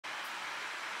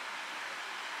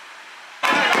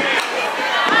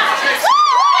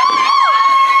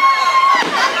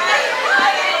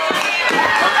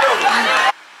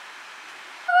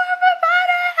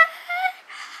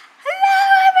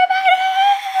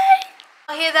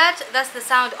hear that? That's the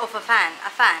sound of a fan.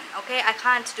 Okay, I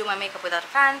can't do my makeup without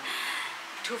a fan.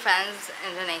 2 fans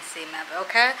and an AC maybe.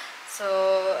 Okay,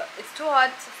 so it's too hot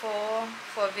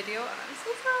for a video. I'm so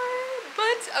sorry,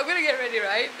 but I'm gonna get ready,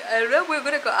 right? I don't know, we're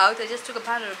gonna go out. I just took a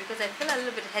Panadol because I feel a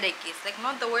little bit headachy. It's like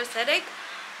not the worst headache,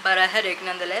 but a headache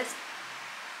nonetheless.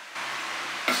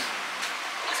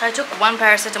 So I took 1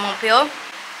 paracetamol pill.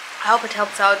 I hope it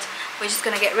helps out. We're just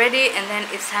gonna get ready and then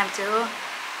it's time to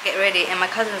get ready. And my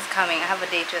cousin's coming. I have a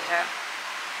date with her.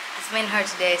 It's me and her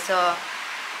today, so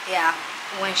yeah.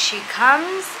 When she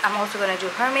comes, I'm also gonna do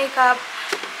her makeup,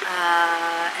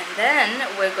 and then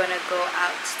we're gonna go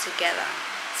out together.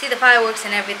 See the fireworks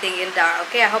and everything in Dar.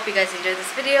 Okay, I hope you guys enjoyed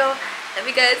this video. Love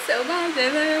you guys so much.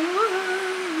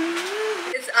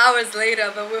 It's hours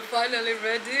later, but we're finally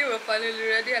ready.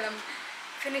 And I'm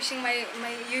finishing my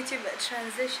YouTube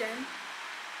transition.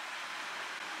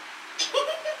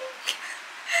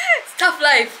 It's tough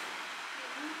life.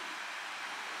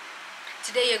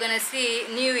 Today you're gonna see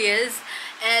New Year's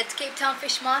at Cape Town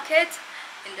Fish Market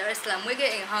in Dar es Salaam. We're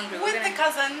getting hungry. With the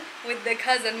cousin. With the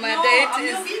cousin. My No, date I'm is...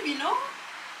 your baby, no?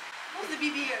 Who's the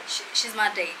baby here? She's my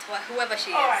date, whoever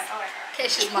she is. Alright. Okay,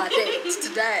 she's my date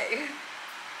today.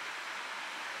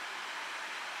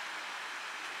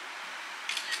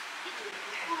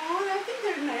 Oh, I think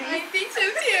they're nice. I think so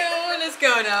too. Let's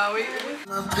go now. We're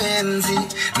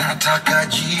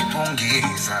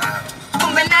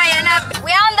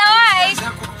on the way.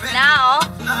 Now,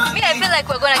 me, I feel like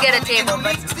we're gonna get a table,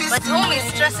 but homie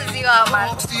stresses you out, man.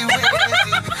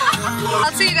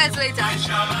 I'll see you guys later.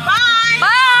 Bye.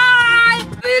 Bye.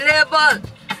 Available.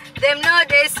 Them know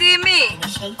they see me.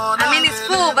 I mean, it's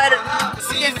full, but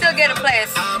you can still get a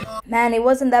place. Man, it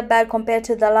wasn't that bad compared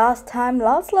to the last time.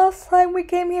 Last time we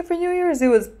came here for New Year's, it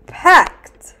was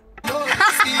packed. I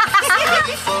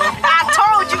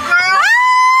told you, girl.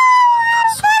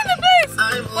 Find the place.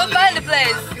 We'll find the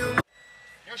place.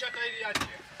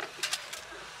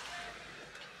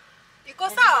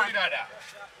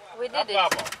 We did it.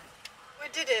 We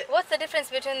did it. What's the difference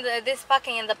between this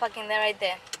parking and the parking there right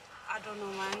there? I don't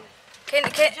know, man.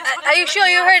 Are you sure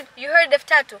you heard the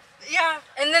tattoo? Yeah.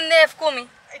 And then they have Kumi.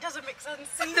 It doesn't make sense.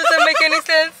 It doesn't make any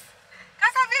sense.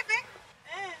 Casa vipi?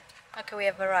 Okay, we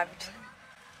have arrived.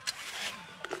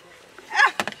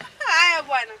 Hi,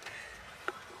 bueno. I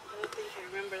don't think he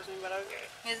remembers me, but okay.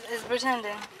 He's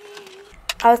pretending.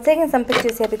 I was taking some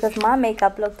pictures here because my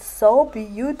makeup looked so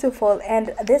beautiful,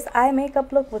 and this eye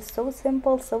makeup look was so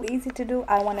simple, so easy to do.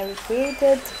 I want to recreate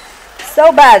it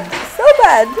so bad.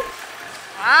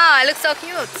 Wow, it looks so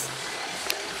cute.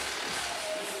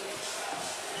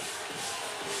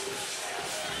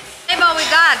 Table we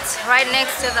got right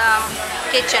next to the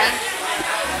kitchen.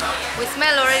 We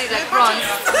smell already like prawns.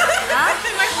 Huh?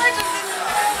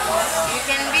 You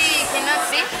cannot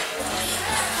see.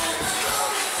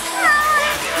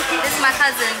 This is my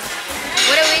cousin.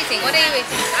 What are we eating? What are you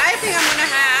eating? I think I'm gonna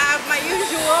have my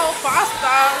usual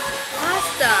pasta.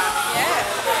 Pasta? Yeah.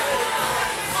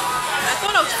 I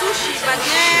thought of sushi, but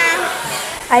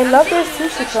nah. I love their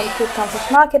sushi from Cape Town Fish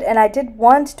Market, and I did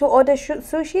want to order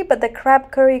sushi, but the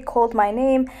crab curry called my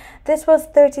name. This was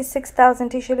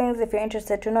 36,000 shillings if you're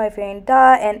interested to know if you're in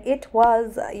Dar, and it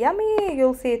was yummy.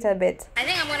 You'll see it in a bit. I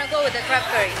think I'm gonna go with the crab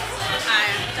curry.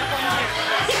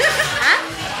 Huh?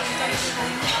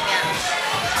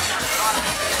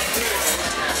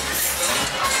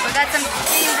 We got some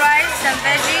steamed rice, some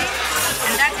veggie,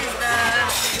 and that is the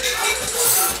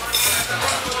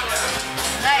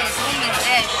homemade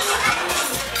dish.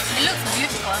 It looks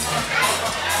beautiful.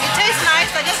 It tastes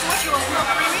nice. I just wish it was more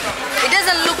creamy. It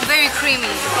doesn't look very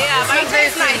creamy. Yeah, but it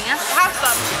tastes nice. Yeah? Have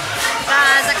some.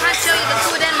 Guys, I can't show you the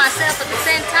food and myself at the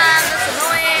same time. That's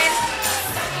annoying.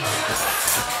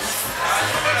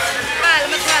 Let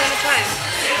me try. Let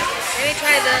me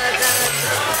try the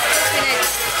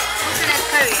coconut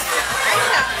curry.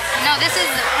 No, this is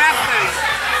the crab curry.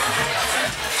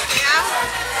 Yeah.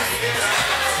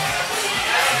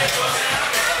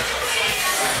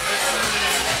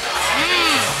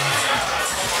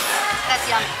 That's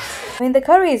yummy. I mean, the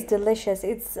curry is delicious.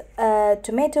 It's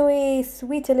tomatoey,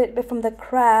 sweet a little bit from the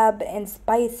crab, and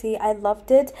spicy. I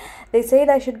loved it. They said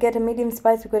I should get a medium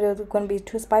spice because it was going to be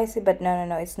too spicy, but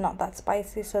no, it's not that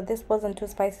spicy. So this wasn't too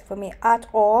spicy for me at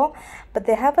all. But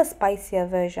they have a spicier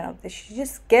version of this. She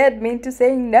just scared me into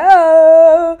saying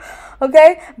no.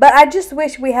 Okay, but I just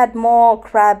wish we had more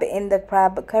crab in the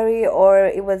crab curry, or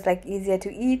it was like easier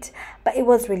to eat. But it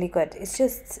was really good. It's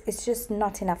just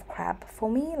not enough crab for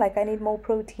me. Like, I need more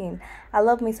protein. I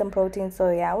love me some protein,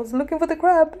 so yeah, I was looking for the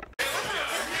crab.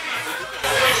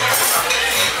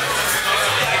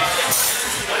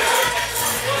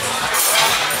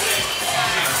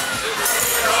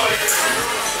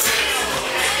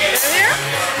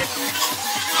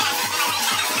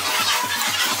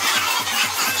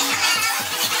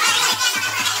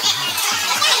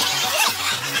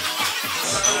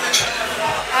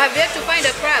 crab. You have to find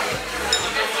a crab.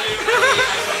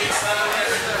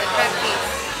 The crab piece.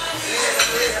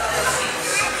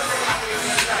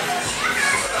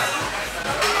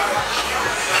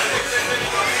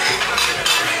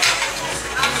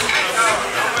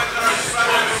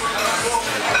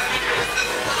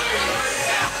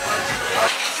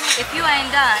 If you are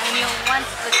in Dar and you want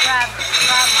the crab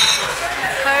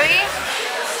curry,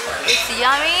 it's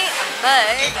yummy,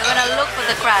 but you're gonna look for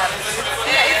the crab.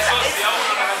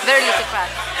 It's very little crab,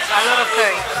 a lot of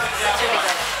curry. That's really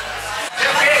good.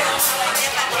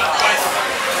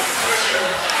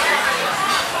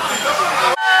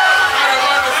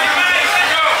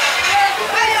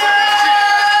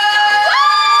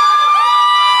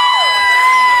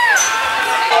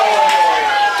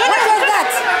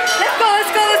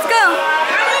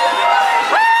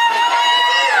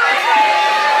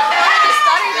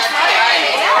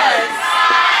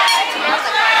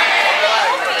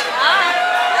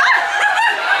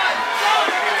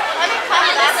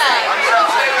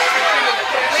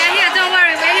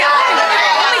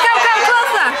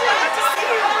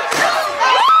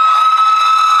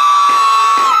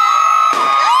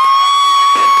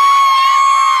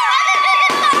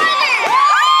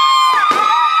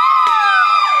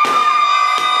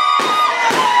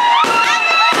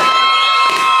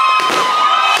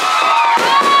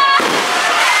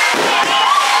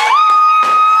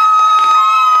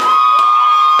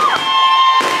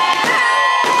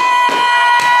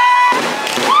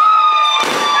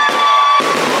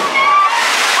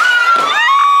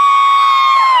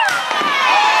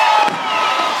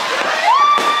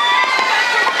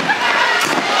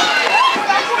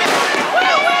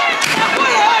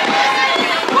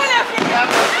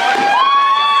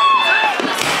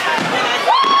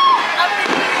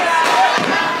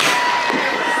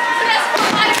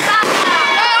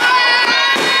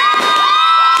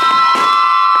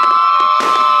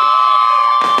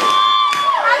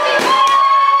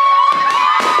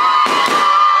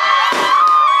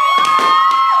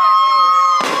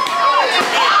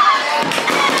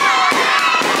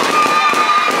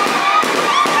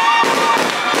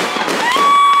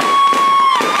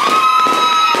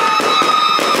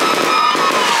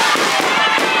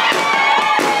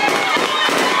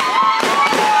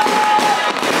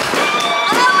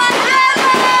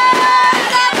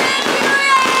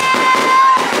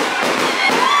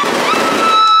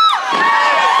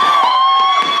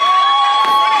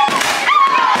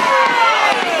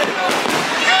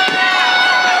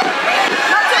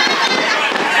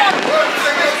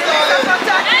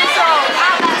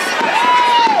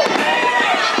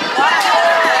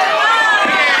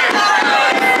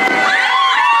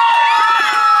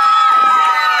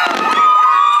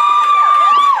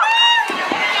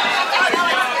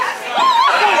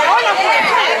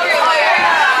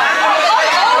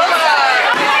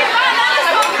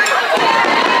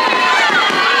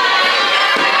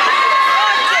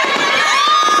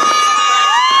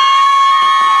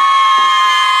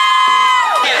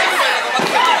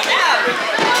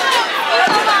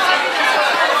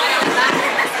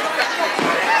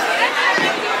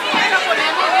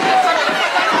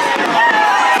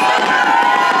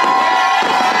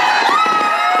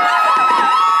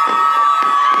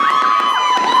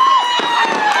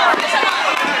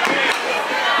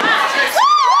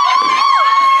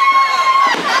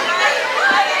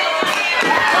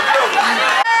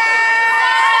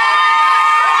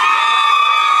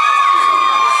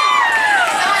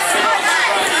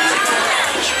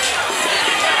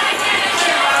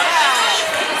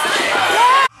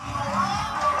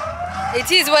 It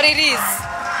is what it is.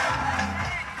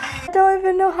 I don't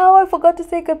even know how I forgot to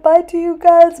say goodbye to you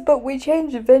guys, but we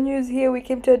changed venues here. We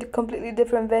came to a completely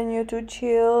different venue to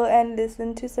chill and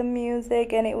listen to some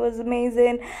music, and it was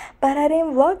amazing. But I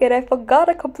didn't vlog it. I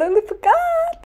completely forgot.